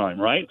commit the crime,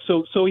 right?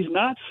 So he's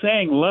not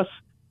saying let's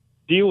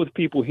deal with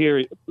people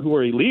here who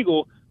are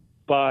illegal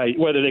by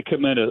whether they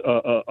commit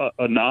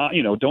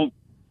don't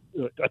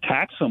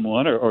attack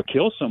someone or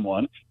kill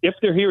someone. If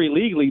they're here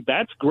illegally,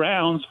 that's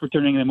grounds for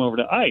turning them over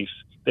to ICE.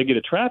 They get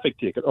a traffic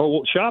ticket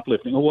or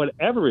shoplifting or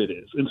whatever it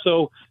is. And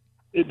so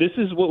this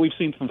is what we've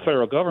seen from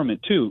federal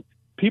government, too.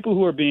 People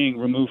who are being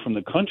removed from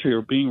the country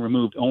are being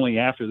removed only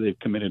after they've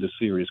committed a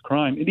serious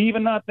crime, and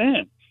even not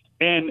then.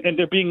 And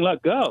they're being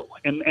let go.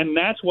 And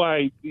that's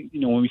why,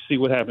 when we see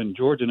what happened in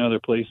Georgia and other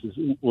places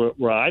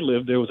where I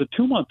live, there was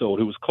a 2-month-old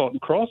who was caught in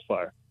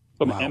crossfire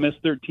from an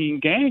MS-13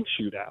 gang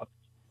shootout.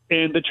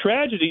 And the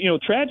tragedies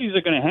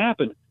are going to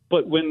happen,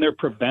 but when they're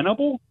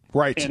preventable,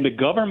 and the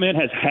government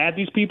has had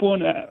these people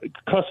in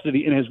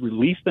custody and has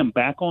released them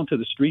back onto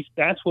the streets,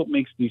 that's what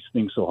makes these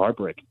things so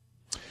heartbreaking.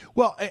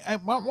 Well, I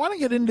want to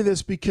get into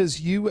this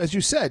because you, as you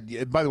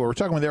said, by the way, we're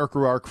talking with Eric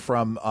Ruark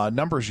from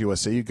Numbers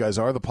USA. You guys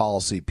are the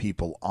policy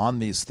people on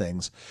these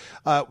things.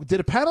 Did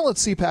a panel at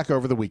CPAC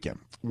over the weekend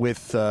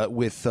with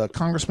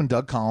Congressman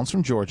Doug Collins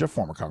from Georgia,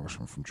 former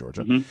congressman from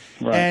Georgia.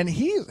 Mm-hmm. Right. And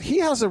he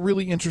has a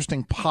really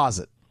interesting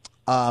posit,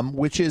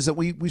 which is that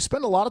we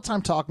spend a lot of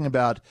time talking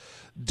about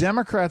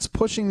Democrats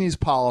pushing these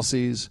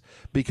policies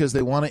because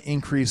they want to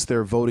increase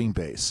their voting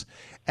base.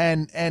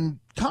 And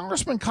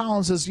Congressman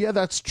Collins says, yeah,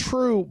 that's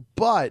true,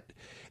 but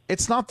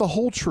it's not the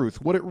whole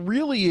truth. What it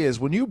really is,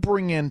 when you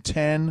bring in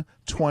 10,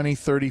 20,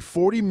 30,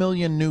 40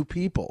 million new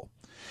people,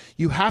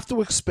 you have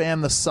to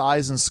expand the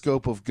size and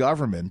scope of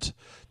government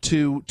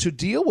to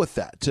deal with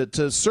that,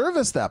 to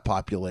service that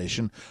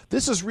population.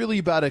 This is really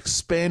about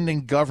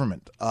expanding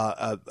government.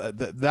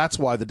 That's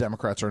why the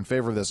Democrats are in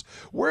favor of this.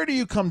 Where do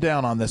you come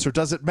down on this, or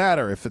does it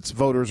matter if it's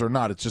voters or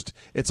not?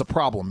 It's a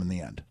problem in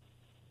the end.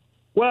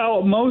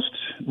 Well, most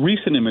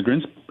recent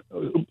immigrants,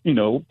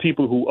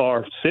 people who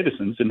are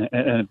citizens and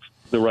have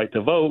the right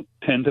to vote,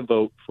 tend to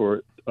vote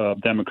for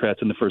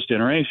Democrats in the first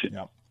generation.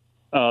 Yep.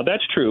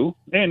 That's true,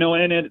 and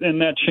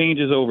that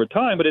changes over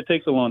time, but it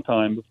takes a long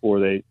time before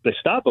they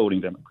stop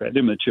voting Democrat,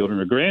 them, the children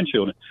or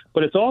grandchildren.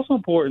 But it's also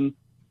important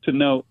to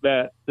note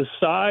that the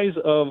size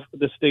of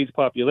the state's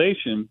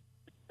population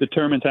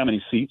determines how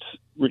many seats,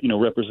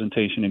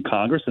 representation in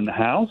Congress and the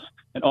House,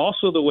 and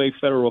also the way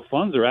federal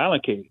funds are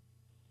allocated.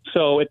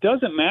 So it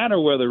doesn't matter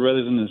whether a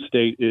resident in the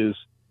state is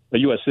a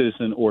U.S.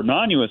 citizen or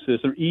non-U.S.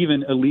 citizen, or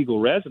even a legal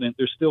resident.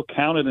 They're still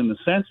counted in the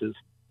census.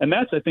 And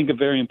that's, I think, a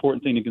very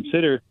important thing to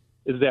consider,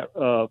 is that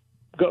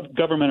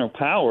governmental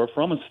power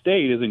from a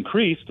state is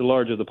increased the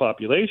larger the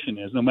population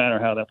is, no matter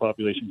how that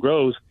population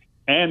grows.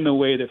 And the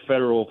way that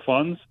federal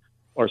funds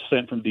are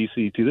sent from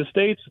D.C. to the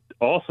states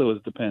also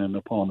is dependent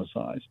upon the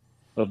size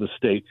of the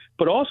state.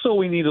 But also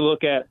we need to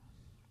look at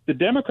the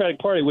Democratic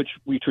Party, which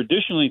we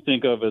traditionally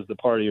think of as the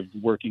party of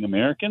working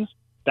Americans.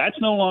 That's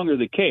no longer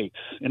the case.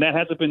 And that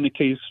hasn't been the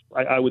case,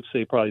 I would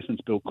say, probably since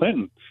Bill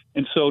Clinton.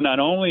 And so not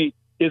only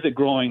is it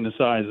growing the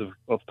size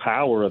of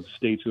power of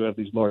states who have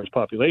these large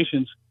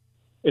populations,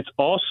 it's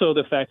also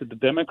the fact that the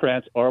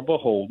Democrats are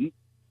beholden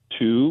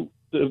to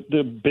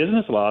the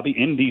business lobby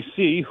in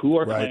D.C. who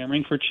are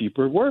clamoring for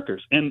cheaper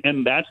workers. And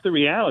that's the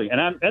reality.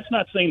 And that's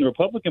not saying the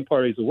Republican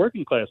Party is a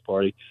working class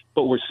party,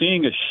 but we're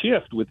seeing a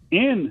shift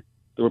within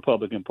the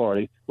Republican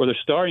Party where they're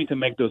starting to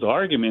make those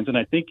arguments. And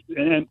I think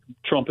and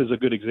Trump is a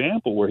good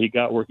example where he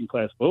got working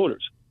class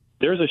voters.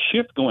 There's a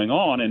shift going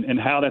on, and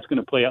how that's going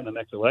to play out in the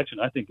next election,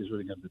 I think, is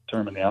really going to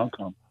determine the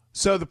outcome.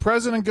 So the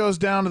president goes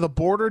down to the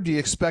border. Do you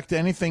expect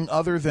anything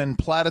other than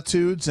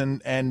platitudes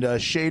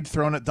and shade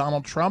thrown at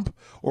Donald Trump,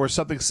 or is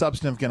something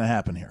substantive going to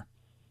happen here?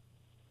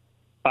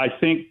 I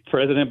think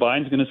President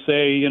Biden's going to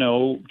say,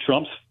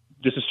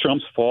 this is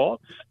Trump's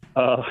fault,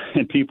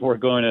 and people are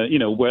going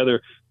to,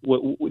 whether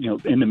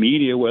in the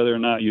media, whether or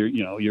not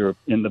you're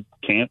in the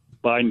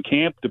Biden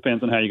camp,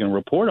 depends on how you're going to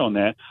report on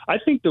that. I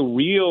think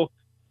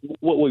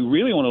what we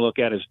really want to look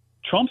at is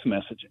Trump's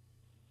messaging.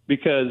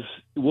 Because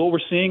what we're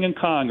seeing in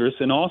Congress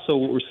and also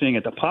what we're seeing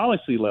at the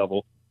policy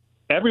level,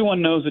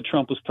 everyone knows that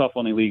Trump was tough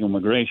on illegal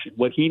immigration.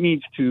 What he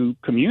needs to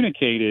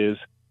communicate is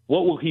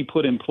what will he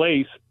put in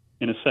place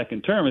in a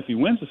second term if he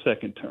wins a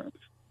second term,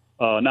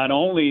 not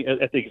only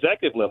at the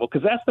executive level,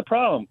 because that's the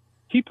problem.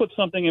 He put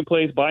something in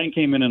place. Biden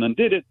came in and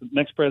undid it. The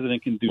next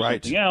president can do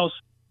something else.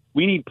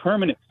 We need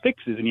permanent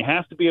fixes, and you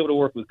have to be able to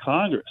work with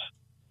Congress.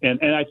 And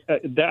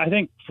I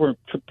think for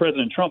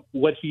President Trump,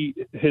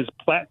 his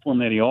platform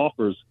that he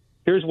offers,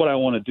 here's what I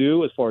want to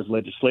do as far as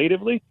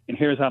legislatively, and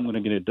here's how I'm going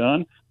to get it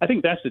done. I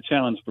think that's the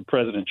challenge for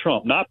President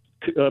Trump, not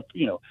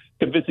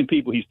convincing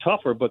people he's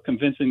tougher, but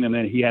convincing them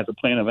that he has a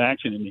plan of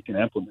action and he can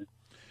implement.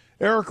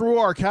 Eric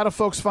Ruark, how do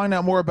folks find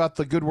out more about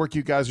the good work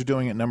you guys are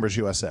doing at Numbers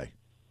USA?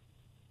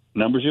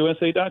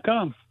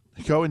 NumbersUSA.com.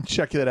 Go and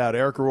check that out.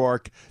 Eric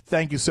Ruark,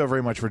 thank you so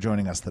very much for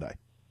joining us today.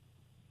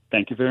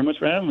 Thank you very much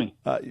for having me.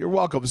 You're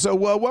welcome. So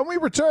when we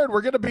return,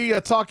 we're going to be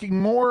talking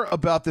more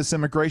about this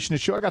immigration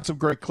issue. I got some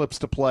great clips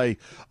to play.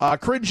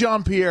 Corinne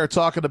Jean-Pierre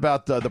talking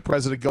about the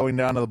president going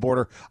down to the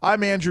border.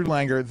 I'm Andrew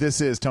Langer. This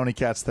is Tony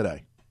Katz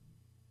Today.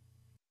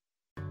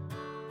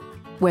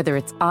 Whether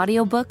it's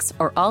audiobooks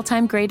or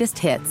all-time greatest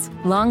hits,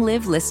 long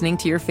live listening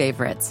to your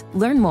favorites.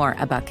 Learn more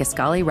about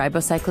Kisqali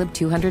Ribociclib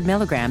 200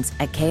 milligrams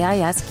at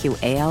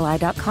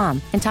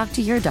KISQALI.com and talk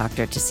to your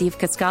doctor to see if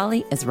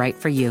Kisqali is right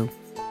for you.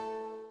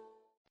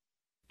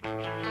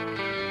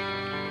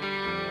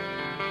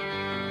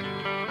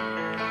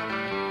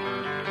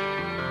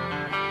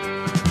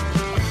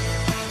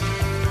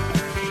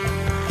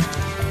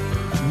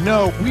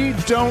 No, we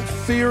don't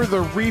fear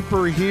the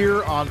Reaper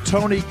here on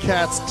Tony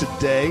Katz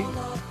Today.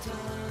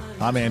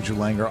 I'm Andrew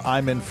Langer.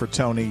 I'm in for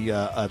Tony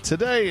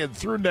today and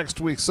through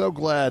next week. So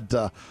glad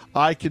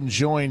I can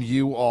join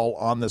you all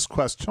on this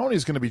quest.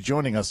 Tony's going to be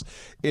joining us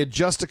in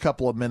just a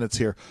couple of minutes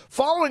here.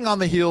 Following on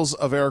the heels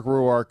of Eric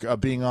Ruark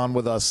being on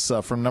with us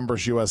from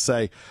Numbers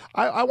USA,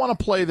 I want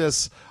to play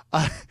this.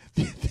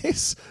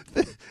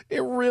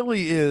 It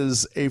really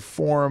is a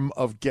form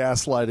of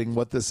gaslighting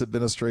what this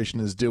administration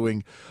is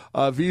doing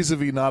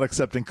vis-a-vis not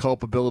accepting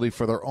culpability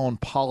for their own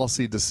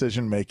policy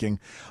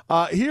decision-making.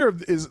 Here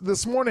is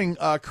this morning,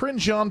 Corinne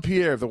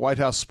Jean-Pierre, the White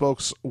House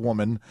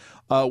spokeswoman,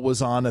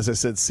 was on, as I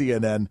said,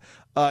 CNN.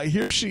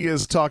 Here she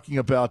is talking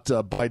about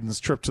Biden's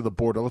trip to the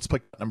border. Let's play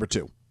number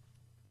 2.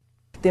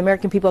 The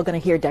American people are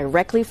going to hear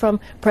directly from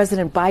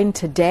President Biden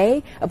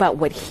today about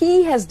what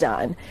he has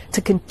done to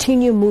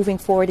continue moving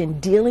forward in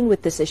dealing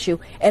with this issue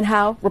and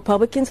how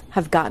Republicans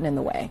have gotten in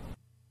the way.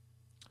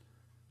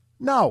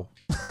 No.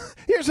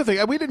 Here's the thing.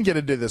 We didn't get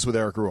into this with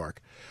Eric Ruark.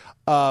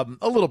 A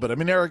little bit. I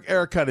mean,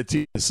 Eric kind of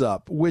teed this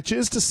up, which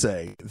is to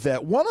say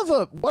that one of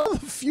the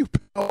few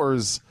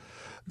powers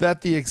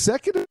that the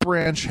executive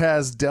branch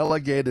has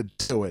delegated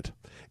to it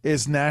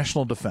is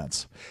national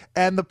defense.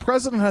 And the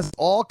president has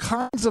all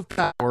kinds of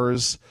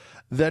powers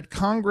that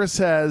Congress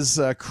has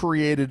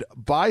created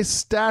by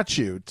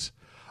statute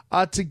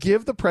to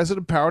give the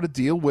president power to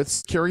deal with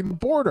securing the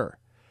border.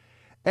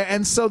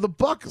 And so the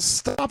buck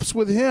stops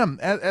with him.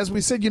 As we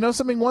said,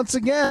 something, once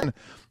again,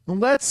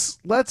 let's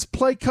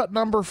play cut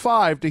number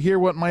 5 to hear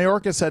what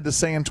Mayorkas had to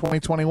say in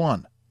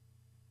 2021.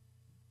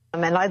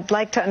 And I'd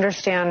like to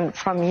understand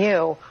from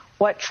you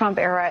what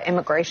Trump-era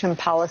immigration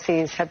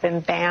policies have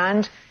been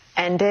banned,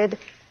 ended,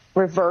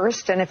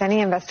 reversed, and if any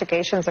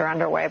investigations are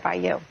underway by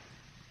you.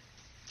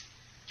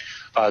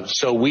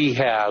 So we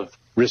have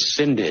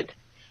rescinded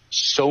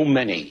so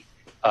many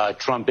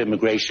Trump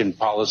immigration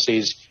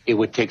policies, it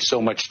would take so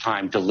much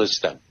time to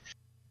list them.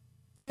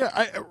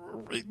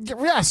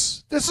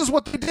 Yes, this is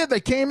what they did.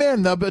 They came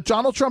in.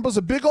 Donald Trump was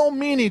a big old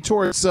meanie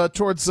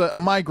towards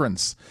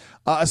migrants,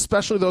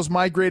 especially those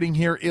migrating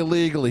here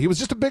illegally. He was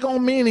just a big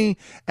old meanie,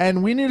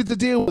 and we needed to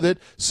deal with it.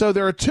 So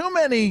there are too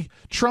many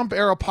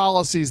Trump-era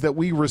policies that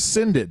we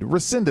rescinded.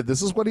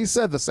 This is what he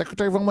said, the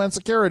Secretary of Homeland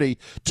Security.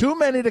 Too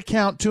many to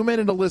count, too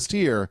many to list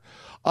here.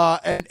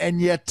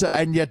 And yet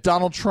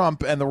Donald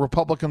Trump and the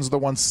Republicans are the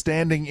ones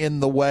standing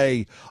in the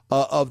way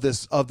of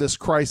this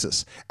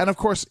crisis. And of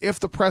course, if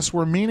the press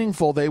were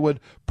meaningful, they would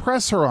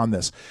press her on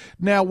this.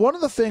 Now, one of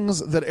the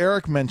things that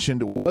Eric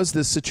mentioned was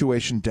this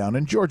situation down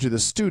in Georgia. The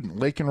student,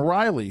 Laken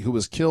Riley, who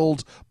was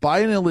killed by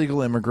an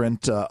illegal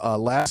immigrant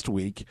last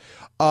week.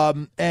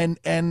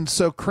 And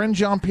so Corinne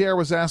Jean-Pierre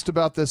was asked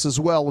about this as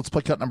well. Let's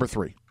play cut number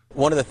 3.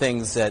 One of the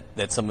things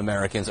that some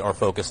Americans are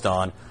focused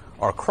on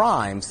are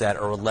crimes that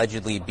are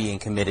allegedly being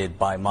committed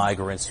by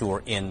migrants who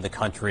are in the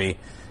country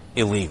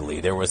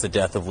illegally. There was the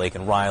death of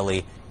Laken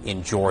Riley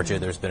in Georgia.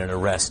 There's been an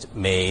arrest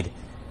made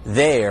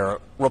there.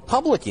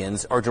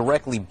 Republicans are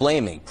directly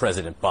blaming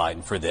President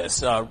Biden for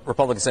this.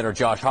 Republican Senator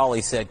Josh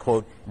Hawley said,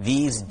 quote,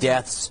 "These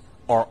deaths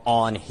are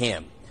on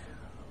him."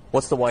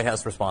 What's the White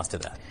House response to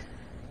that?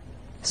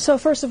 So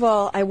first of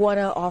all, I want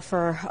to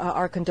offer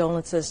our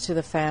condolences to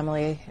the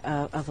family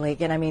of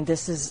Laken. I mean,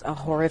 this is a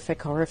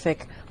horrific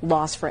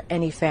loss for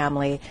any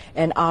family,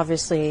 and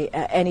obviously,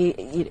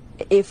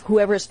 if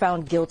whoever is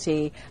found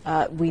guilty,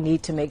 we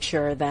need to make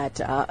sure that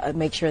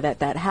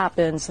that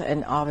happens.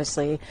 And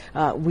obviously,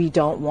 we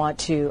don't want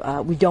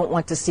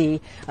to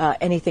see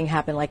anything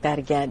happen like that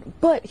again.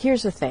 But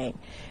here's the thing: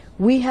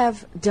 we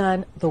have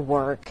done the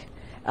work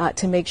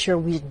to make sure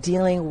we're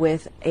dealing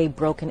with a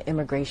broken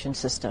immigration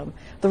system.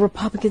 The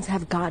Republicans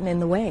have gotten in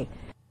the way.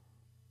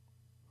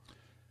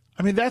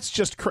 I mean, that's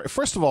just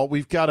first of all,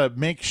 we've got to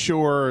make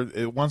sure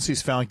once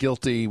he's found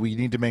guilty, we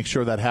need to make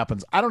sure that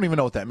happens. I don't even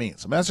know what that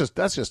means. I mean, that's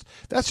just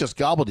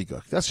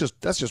gobbledygook.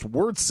 That's just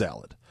word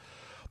salad.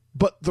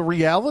 But the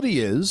reality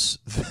is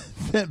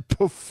that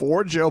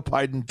before Joe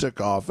Biden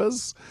took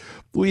office,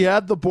 we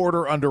had the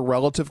border under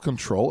relative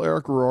control.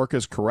 Eric Rourke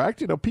is correct.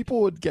 You know,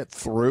 people would get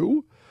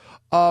through.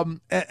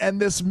 And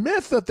this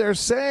myth that they're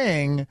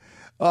saying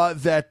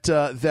that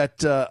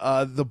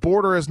the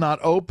border is not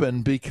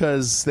open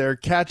because they're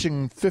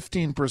catching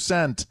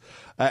 15%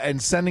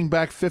 and sending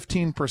back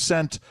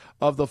 15%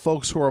 of the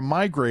folks who are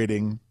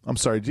migrating. I'm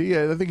sorry,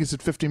 I think he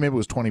said 15, maybe it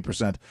was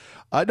 20%.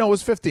 No, it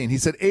was 15. He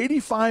said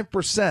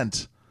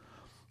 85%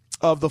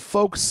 of the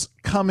folks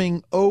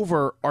coming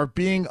over are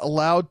being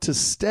allowed to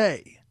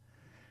stay.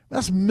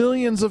 That's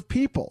millions of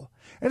people.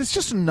 And it's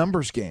just a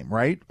numbers game,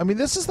 right? I mean,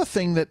 this is the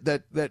thing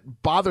that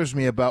bothers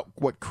me about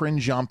what Corinne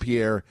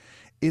Jean-Pierre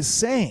is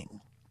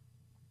saying,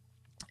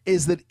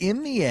 is that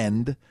in the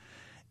end,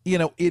 you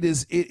know,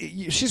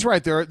 she's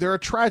right. There are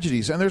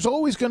tragedies, and there's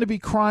always going to be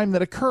crime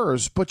that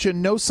occurs. But you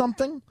know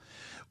something?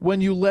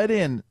 When you let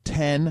in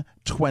 10,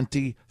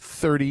 20,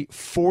 30,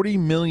 40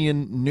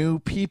 million new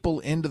people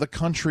into the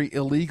country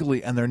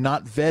illegally, and they're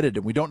not vetted,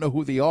 and we don't know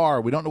who they are,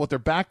 we don't know what their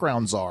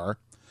backgrounds are,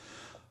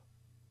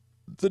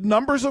 the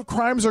numbers of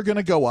crimes are going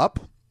to go up.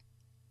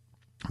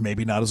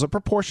 Maybe not as a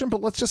proportion,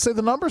 but let's just say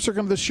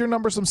the sheer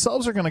numbers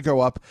themselves are going to go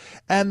up.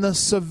 And the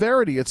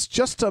severity, it's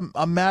just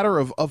a matter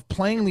of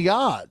playing the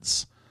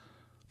odds.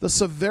 The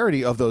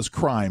severity of those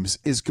crimes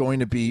is going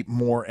to be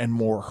more and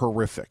more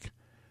horrific.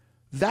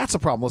 That's a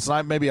problem.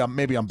 Listen, maybe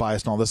I'm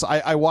biased in all this.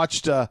 I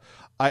watched oh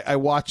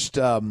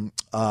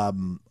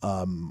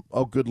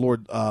good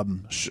Lord,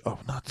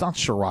 not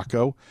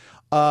Scirocco.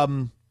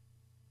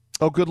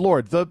 Oh, good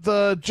Lord.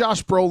 The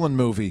Josh Brolin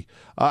movie.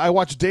 I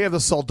watched Day of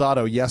the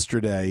Soldado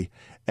yesterday,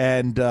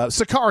 and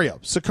Sicario.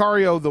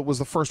 Sicario, that was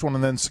the first one,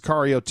 and then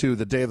Sicario 2,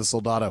 The Day of the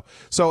Soldado.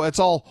 So it's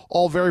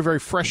all very, very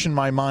fresh in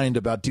my mind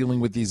about dealing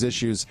with these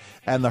issues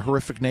and the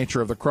horrific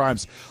nature of the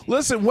crimes.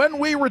 Listen, when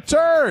we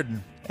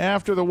return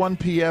after the 1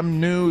 p.m.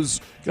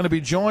 news, going to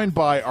be joined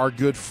by our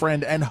good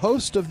friend and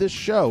host of this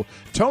show,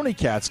 Tony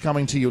Katz,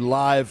 coming to you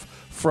live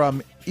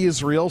from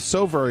Israel.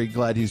 So very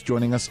glad he's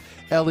joining us.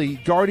 Ellie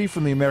Gardy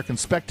from the American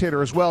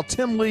Spectator as well.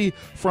 Tim Lee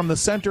from the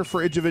Center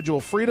for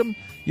Individual Freedom.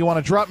 You want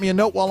to drop me a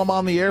note while I'm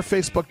on the air,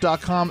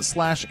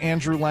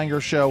 Facebook.com/Andrew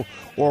Langer Show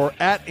or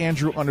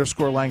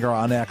 @Andrew_Langer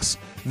on X.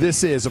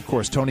 This is, of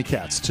course, Tony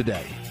Katz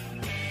Today.